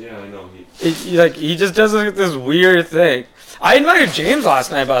 Yeah, I know. He just does this weird thing. I invited James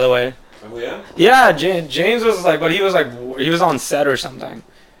last night, by the way. Oh yeah? Yeah, James was but he was on set or something.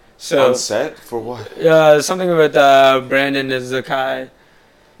 So on set for what? Something with Brandon Zakai.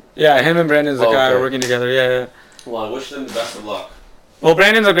 Yeah, him and Brandon Zakai are working together. Yeah. Well, I wish them the best of luck. Well,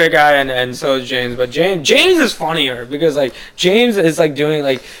 Brandon's a great guy, and so is James. But James is funnier because like James is like doing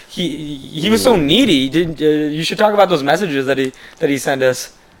like he was so needy. You should talk about those messages that he sent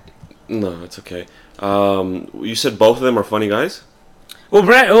us. No, it's okay. You said both of them are funny guys? Well,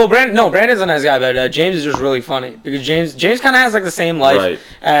 Brandon's a nice guy, but James is just really funny because James kind of has like the same life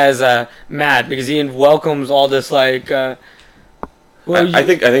as Matt because he welcomes all this like. I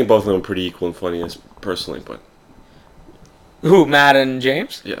think both of them are pretty equal and funny as personally, but. Who, Matt and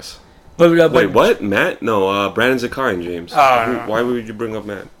James? Yes. But wait, what? Matt? No, Brandon Zakai and James. No. Why would you bring up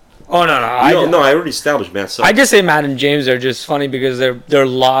Matt? Oh no! I already established Matt. I just say Matt and James are just funny because their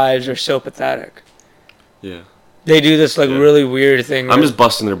lives are so pathetic. Yeah. They do this like really weird thing. I'm just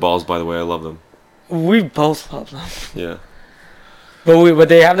busting their balls, by the way. I love them. We both love them. Yeah. But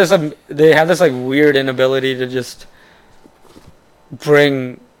they have this like weird inability to just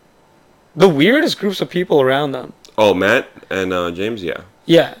bring the weirdest groups of people around them. Oh, Matt and James, yeah.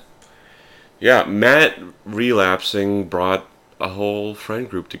 Yeah. Yeah, Matt relapsing brought a whole friend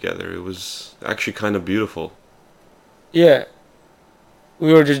group together. It was actually kind of beautiful. Yeah.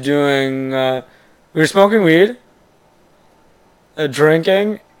 We were just doing, we were smoking weed,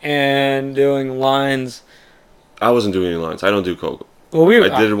 drinking, and doing lines. I wasn't doing any lines. I don't do coke. Well,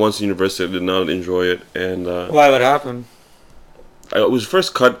 I did it once in university. I did not enjoy it. And why would happen? I was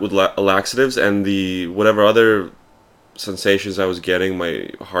first cut with laxatives and the whatever other sensations I was getting. My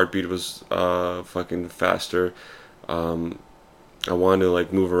heartbeat was fucking faster. I wanted to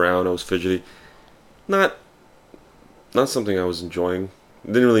like move around. I was fidgety. Not something I was enjoying. It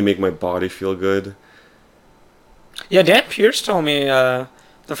didn't really make my body feel good. Yeah, Dan Pierce told me the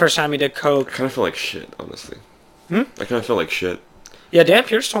first time he did coke. I kind of felt like shit, honestly. I kind of felt like shit. Yeah, Dan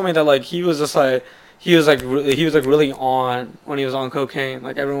Pierce told me that like he was really on when he was on cocaine.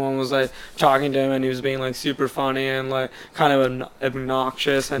 Like everyone was like talking to him, and he was being like super funny and like kind of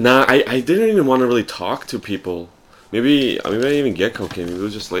obnoxious. And I didn't even want to really talk to people. Maybe I didn't even get cocaine. Maybe it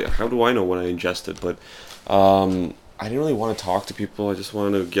was just like, how do I know what I ingested? But I didn't really want to talk to people. I just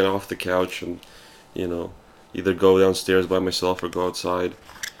wanted to get off the couch and either go downstairs by myself or go outside.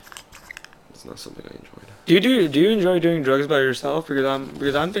 It's not something I enjoyed. Do you enjoy doing drugs by yourself? Because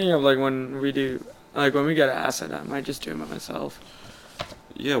I'm thinking of like when we get acid, I might just do it by myself.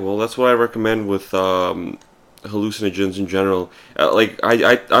 Yeah, well, that's what I recommend with hallucinogens in general.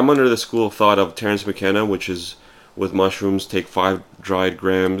 I'm under the school of thought of Terence McKenna, which is with mushrooms, take 5 dried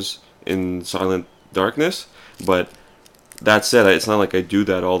grams in silent darkness. But that said, it's not like I do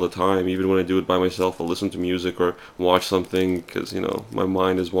that all the time. Even when I do it by myself, I'll listen to music or watch something because my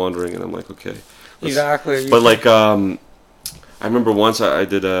mind is wandering, and I'm like, okay. Exactly. But like, I remember once I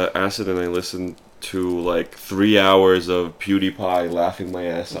did acid and I listened to like 3 hours of PewDiePie laughing my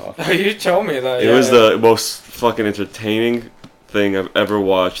ass off. You told me that. It was the most fucking entertaining thing I've ever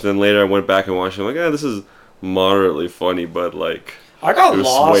watched. Then later I went back and watched it. I'm like, this is moderately funny, but like, I got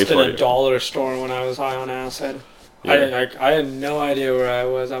lost in a dollar store when I was high on acid. Yeah. I had no idea where I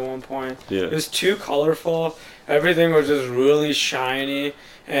was at one point. Yeah. It was too colorful. Everything was just really shiny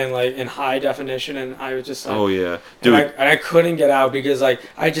and like in high definition, and I was just like, oh yeah, dude, and I couldn't get out because like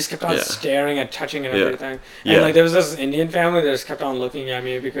I just kept on staring and touching and everything. And like there was this Indian family that just kept on looking at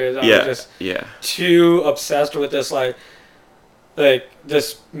me because I was just too obsessed with this like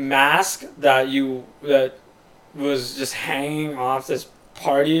this mask that was just hanging off this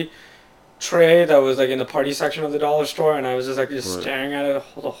party tray that was like in the party section of the dollar store, and I was just like staring at it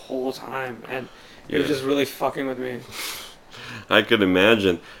the whole time, and it was just really fucking with me. I could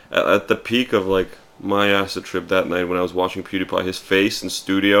imagine at the peak of like my acid trip that night when I was watching PewDiePie, his face in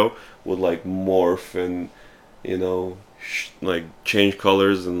studio would like morph and like change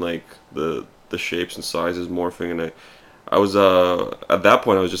colors and like the shapes and sizes morphing, and I was at that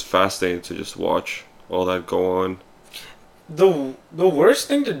point I was just fascinated to just watch all that go on. The worst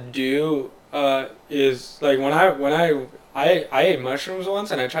thing to do is like when I ate mushrooms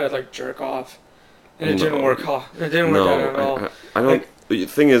once and I tried to like jerk off, and it didn't work off. It didn't work out at all. I don't. The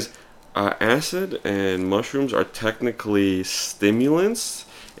thing is, acid and mushrooms are technically stimulants,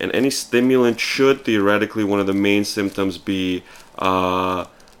 and any stimulant should theoretically one of the main symptoms be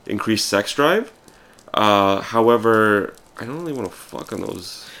increased sex drive. However, I don't really want to fuck on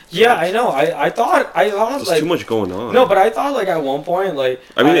those. Yeah, I know. I thought there's like too much going on. No, but I thought like at one point like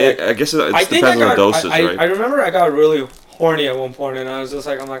I mean, I guess it depends on the dosage, right? I remember I got really horny at one point, and I was just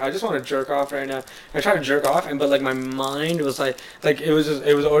like, I just want to jerk off right now. I tried to jerk off, but like my mind was like it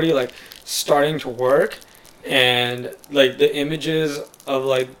was already like starting to work, and like the images of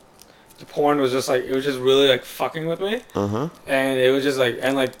like the porn was just like, it was just really like fucking with me. And it was just like,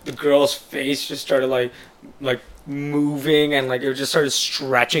 and like the girl's face just started like moving, and like it just started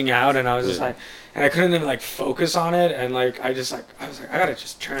stretching out, and I was just Yeah. like, and I couldn't even like focus on it, and like I was like, I gotta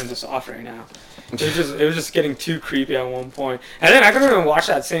just turn this off right now. It was just getting too creepy at one point, and then I couldn't even watch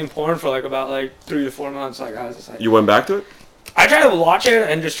that same porn for like about like 3 to 4 months. Like I was just like, You went back to it? I tried to watch it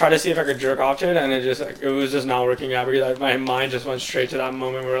and just try to see if I could jerk off to it, and it was just not working out because my mind just went straight to that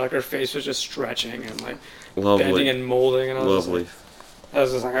moment where like her face was just stretching and like Lovely. bending and molding, and Lovely. I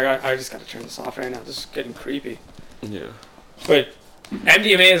was just like, I just gotta turn this off right now. This is getting creepy. Yeah. But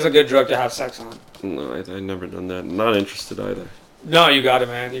MDMA is a good drug to have sex on. No, I never done that. Not interested either. No, you got it,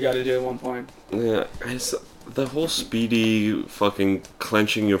 man. You got to do it at one point. Yeah, the whole speedy fucking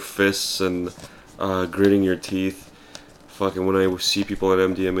clenching your fists and gritting your teeth. Fucking when I see people at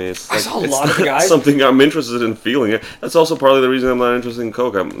MDMA, it's I like, saw a it's lot of not guys. something I'm interested in feeling. That's also partly the reason I'm not interested in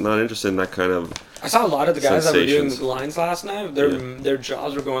coke. I'm not interested in that kind of. I saw a lot of the guys that were doing sensations. lines last night. Their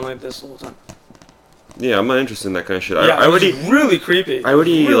jaws were going like this the whole time. Yeah, I'm not interested in that kind of shit. Yeah, I already it was really creepy. I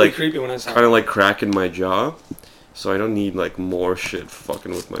already really like creepy when I saw kind it. of like cracking my jaw, so I don't need like more shit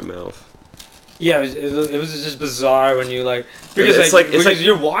fucking with my mouth. Yeah, it was just bizarre when you like because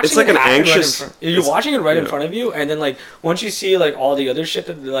you're watching it's like it an happen anxious. you're watching it right in yeah. front of you, and then like once you see like all the other shit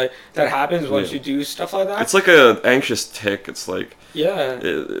that happens once Yeah. you do stuff like that. It's like an anxious tick. It's like Yeah.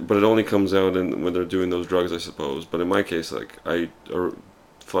 but it only comes out when they're doing those drugs, I suppose. But in my case, like I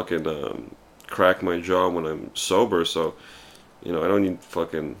fucking crack my jaw when I'm sober, so I don't need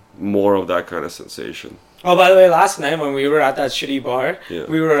fucking more of that kind of sensation. Oh, by the way, last night when we were at that shitty bar, Yeah.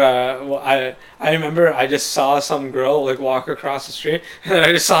 we were. I remember I just saw some girl like walk across the street, and then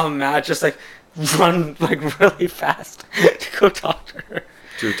I just saw Matt just like run like really fast to go talk to her.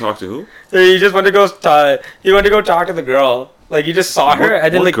 To talk to who? He just went to go. He went to go talk to the girl. Like he just saw her,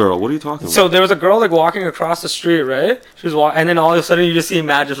 and then what like girl? What are you talking about? So there was a girl like walking across the street, right? She was and then all of a sudden you just see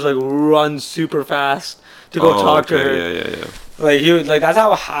Matt just like run super fast to go talk to her. Yeah. Like he was like that's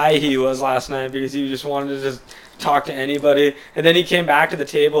how high he was last night because he just wanted to just talk to anybody. And then he came back to the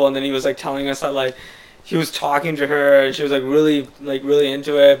table and then he was like telling us that like he was talking to her and she was like really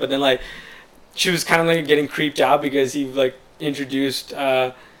into it, but then like she was kind of like getting creeped out because he like introduced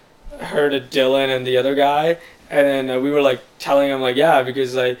her to Dylan and the other guy, and then we were like telling him like yeah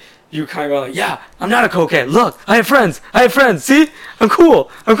because like you kind of going like yeah I'm not a cokehead, look I have friends, see I'm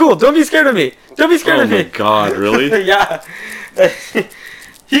cool don't be scared of me Oh my god, really? yeah.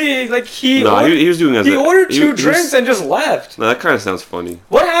 he was doing as he a- ordered he- two he was- drinks and just left. No, that kind of sounds funny.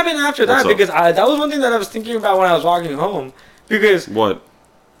 What happened after that? What's up? Because that was one thing that I was thinking about when I was walking home. Because What?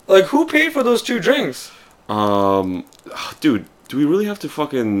 like who paid for those two drinks? Dude, do we really have to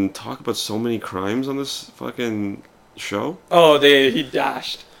fucking talk about so many crimes on this fucking show? Oh, he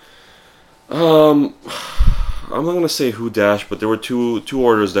dashed. I'm not gonna say who dashed, but there were two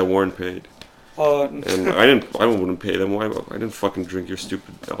orders that weren't paid, and I wouldn't pay them. Why? I didn't fucking drink your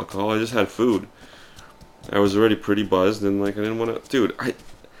stupid alcohol. I just had food. I was already pretty buzzed, and like I didn't want to. Dude,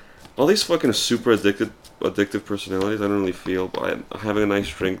 all these fucking super addictive personalities. I don't really feel, but having a nice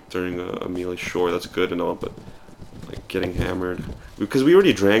drink during a meal, sure, that's good and all, but like getting hammered because we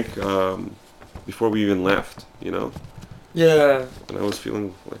already drank before we even left, Yeah. and I was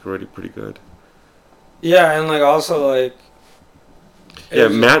feeling like already pretty good. Yeah, and like also like. Yeah,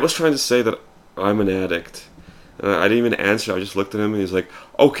 Matt was trying to say that I'm an addict. And I didn't even answer. I just looked at him and he's like,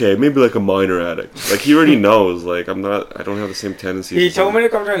 okay, maybe like a minor addict. Like, he already knows. Like, I don't have the same tendencies. He told me to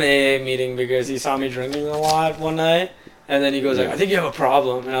come to an AA meeting because he saw me drinking a lot one night. And then he goes like, I think you have a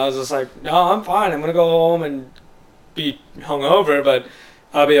problem. And I was just like, no, I'm fine. I'm going to go home and be hungover, but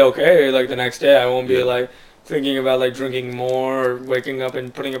I'll be okay. Like, the next day I won't be like thinking about like drinking more or waking up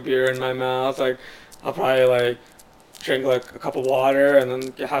and putting a beer in my mouth. Like, I'll probably like drink like a cup of water and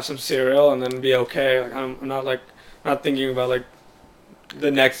then have some cereal and then be okay. Like I'm not thinking about like the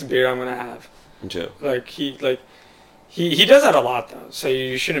next beer I'm gonna have. Yeah. Like he does that a lot though, so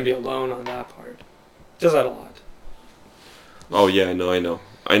you shouldn't be alone on that part. He does that a lot. Oh yeah, I know.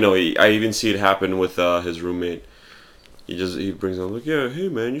 I even see it happen with his roommate. He brings up like, yeah, hey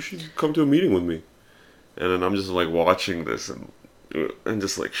man, you should come to a meeting with me. And then I'm just like watching this and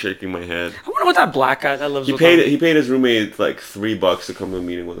just like shaking my head. I wonder what that black guy that lives He with paid him. he paid his roommate like $3 to come to a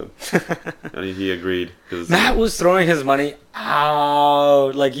meeting with him, and he agreed. Matt was throwing his money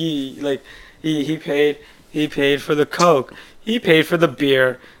out. Like he paid for the Coke. He paid for the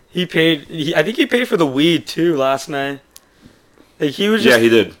beer. I think he paid for the weed too last night. Like he was just. Yeah, he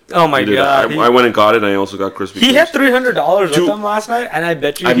did. Oh my He did. god. I went and got it, and I also got Krispy Kremes. He had $300 with Two- him last night, and I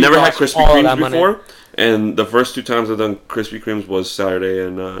bet you I've he never had lost Krispy all of that Kremes money. before, and the first 2 times I've done Krispy Kremes was Saturday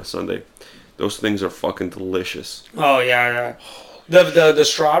and Sunday. Those things are fucking delicious. Oh yeah. The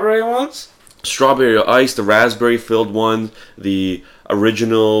strawberry ones. strawberry ice, the raspberry filled one, the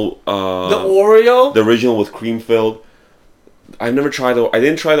original, The Oreo. the original with cream filled. I didn't try the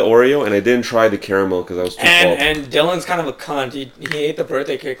Oreo, and I didn't try the caramel because I was too full. And Dylan's kind of a cunt. He ate the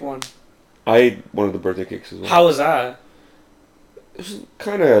birthday cake one. I ate one of the birthday cakes as well. How was that? It was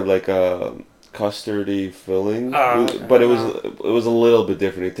kind of like a custardy filling, Okay. but it was a little bit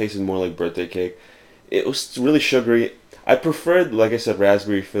different. It tasted more like birthday cake. It was really sugary. I preferred, like I said,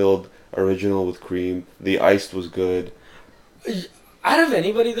 raspberry filled original with cream. The iced was good. Out of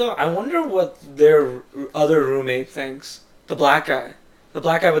anybody though, I wonder what their other roommate thinks. The black guy with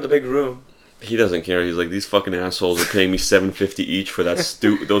the big room. He doesn't care. He's like, these fucking assholes are paying me $7.50 each for that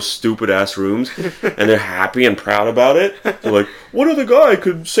those stupid ass rooms, and they're happy and proud about it. They're like, what other guy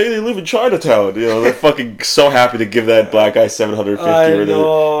could say they live in Chinatown? You know, they're fucking so happy to give that black guy $750 for the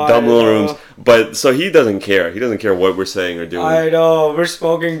dumb little rooms. But so he doesn't care. He doesn't care what we're saying or doing. I know. We're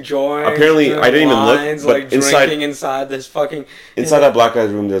smoking joints. Apparently, I didn't even look. But like drinking inside this fucking. Inside that black guy's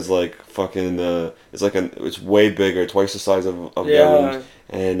room, there's like fucking. It's way bigger, twice the size of their rooms.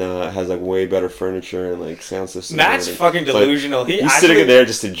 And it has like way better furniture and like sound system. Matt's fucking delusional. Like, he's sitting in there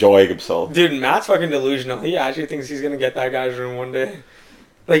just enjoying himself. Dude, Matt's fucking delusional. He actually thinks he's gonna get that guy's room one day.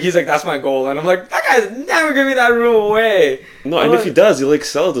 Like he's like, that's my goal, and I'm like, that guy's never giving me that room away. No, and if he does, he'll like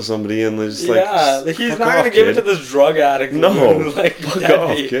sell it to somebody and just like, yeah, like he's not gonna give it to this drug addict. No, like fuck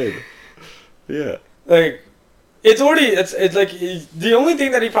off, kid. Yeah, like. It's like the only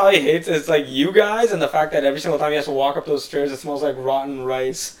thing that he probably hates is like you guys and the fact that every single time he has to walk up those stairs it smells like rotten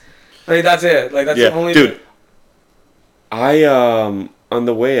rice. Like that's it. Like that's the only dude. I on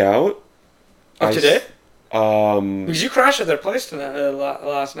the way out. Today? Because you crashed at their place tonight,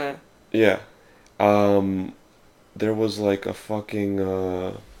 last night. Yeah. There was like a fucking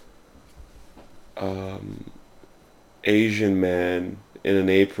Asian man in an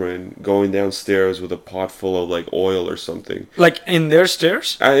apron going downstairs with a pot full of like oil or something. Like in their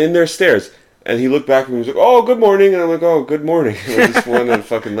stairs? In their stairs. And he looked back and he was like, oh, good morning. And I'm like, oh, good morning. And I just went and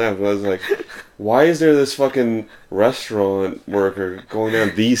fucking left. And I was like, why is there this fucking restaurant worker going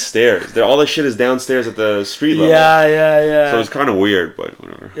down these stairs? All this shit is downstairs at the street level. Yeah. So it's kind of weird, but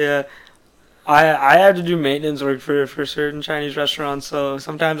whatever. Yeah. I had to do maintenance work for certain Chinese restaurants, so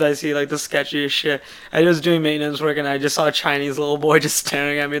sometimes I see like the sketchiest shit. I was doing maintenance work and I just saw a Chinese little boy just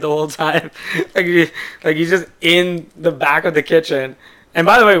staring at me the whole time, like he's just in the back of the kitchen. And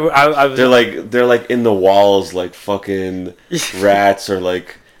by the way, I was they're like in the walls like fucking rats or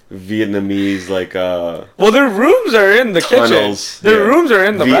like Vietnamese like well, their rooms are in the tunnels. Kitchen. Their rooms are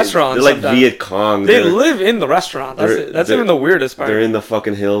in the restaurant. They're like Viet Cong. They live in the restaurant. That's even the weirdest part. They're in the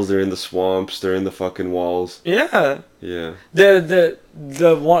fucking hills. They're in the swamps. They're in the fucking walls. Yeah. Yeah. The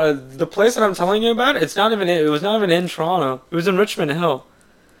place that I'm telling you about, it was not even in Toronto. It was in Richmond Hill.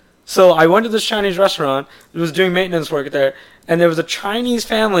 So I went to this Chinese restaurant. It was doing maintenance work there, and there was a Chinese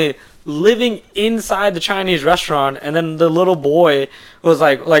family living inside the Chinese restaurant, and then the little boy was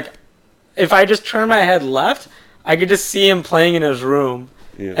like if I just turned my head left, I could just see him playing in his room,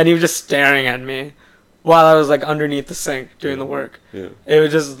 and he was just staring at me while I was like underneath the sink doing the work. Yeah. It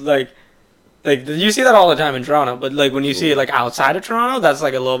was just like you see that all the time in Toronto, but like when you see it like outside of Toronto, that's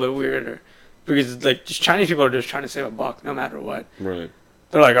like a little bit weirder, because like just Chinese people are just trying to save a buck no matter what. Right.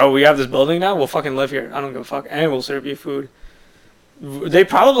 They're like, oh, we have this building now, we'll fucking live here. I don't give a fuck, and we'll serve you food. They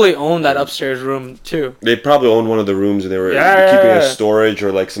probably own that upstairs room too. They probably owned one of the rooms and they were keeping a storage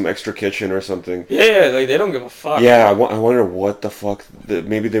or like some extra kitchen or something. Yeah, like they don't give a fuck. Yeah, I wonder what the fuck.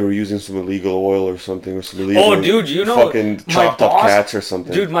 Maybe they were using some illegal oil or something, or some illegal. Oh, dude, you know, fucking chopped up cats or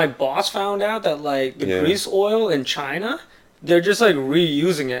something. Dude, my boss found out that like the grease oil in China, they're just like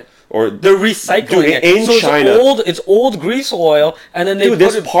reusing it. Or they're recycling it. In so China, it's old grease oil, and then they put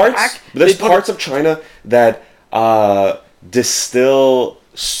it back. There's parts of China that distill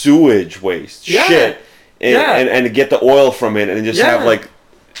sewage waste, shit, and get the oil from it, and just have like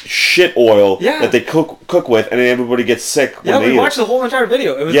shit oil that they cook with, and then everybody gets sick when they eat it. We watched the whole entire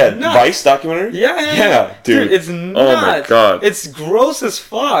video. It was nuts. Vice documentary. Yeah, dude, it's nuts. Oh my god, it's gross as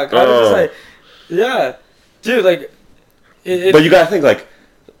fuck. I was just like, dude, like. But you gotta think like.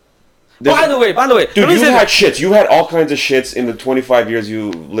 By the way, dude, you had shits. You had all kinds of shits in the 25 years you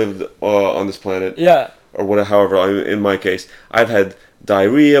lived on this planet. Yeah. Or whatever. However, in my case, I've had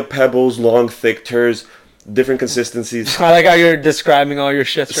diarrhea, pebbles, long, thick turds, different consistencies. I like how you're describing all your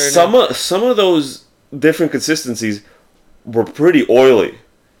shits right now. Some of those different consistencies were pretty oily.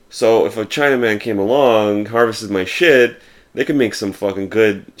 So if a Chinaman came along, harvested my shit, they could make some fucking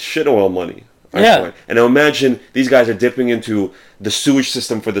good shit oil money. Yeah. And now imagine these guys are dipping into the sewage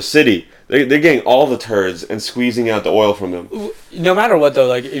system for the city. They're getting all the turds and squeezing out the oil from them. No matter what though,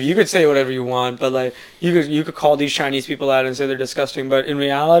 like if you could say whatever you want, but like you could call these Chinese people out and say they're disgusting, but in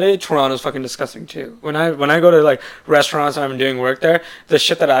reality, Toronto's fucking disgusting too. When I go to like restaurants and I'm doing work there, the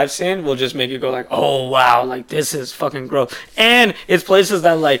shit that I've seen will just make you go like, oh wow, like this is fucking gross. And it's places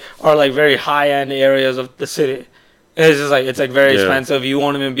that like are like very high end areas of the city. It's just like very expensive. You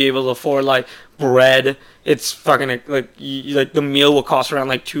won't even be able to afford like bread. It's fucking like the meal will cost around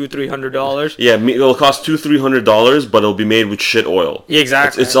like $200-300. Yeah, it'll cost $200-300, but it'll be made with shit oil. Yeah,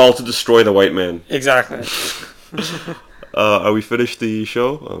 exactly. It's all to destroy the white man. Exactly. Are we finished the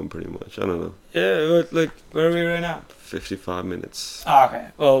show? Pretty much. I don't know. Yeah, like where are we right now? 55 minutes. Oh, okay.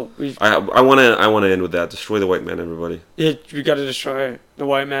 Well, I wanna end with that. Destroy the white man, everybody. Yeah, we gotta destroy the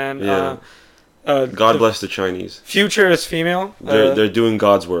white man. Yeah. God bless the Chinese. Future is female. They're doing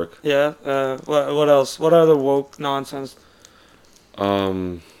God's work. Yeah. What else? What other woke nonsense? I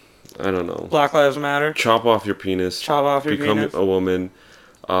don't know. Black Lives Matter. Chop off your penis. Chop off your penis. Become a woman.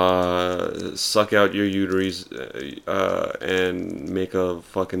 Suck out your uterus and make a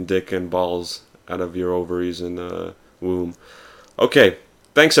fucking dick and balls out of your ovaries and womb. Okay.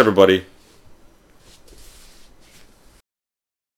 Thanks, everybody.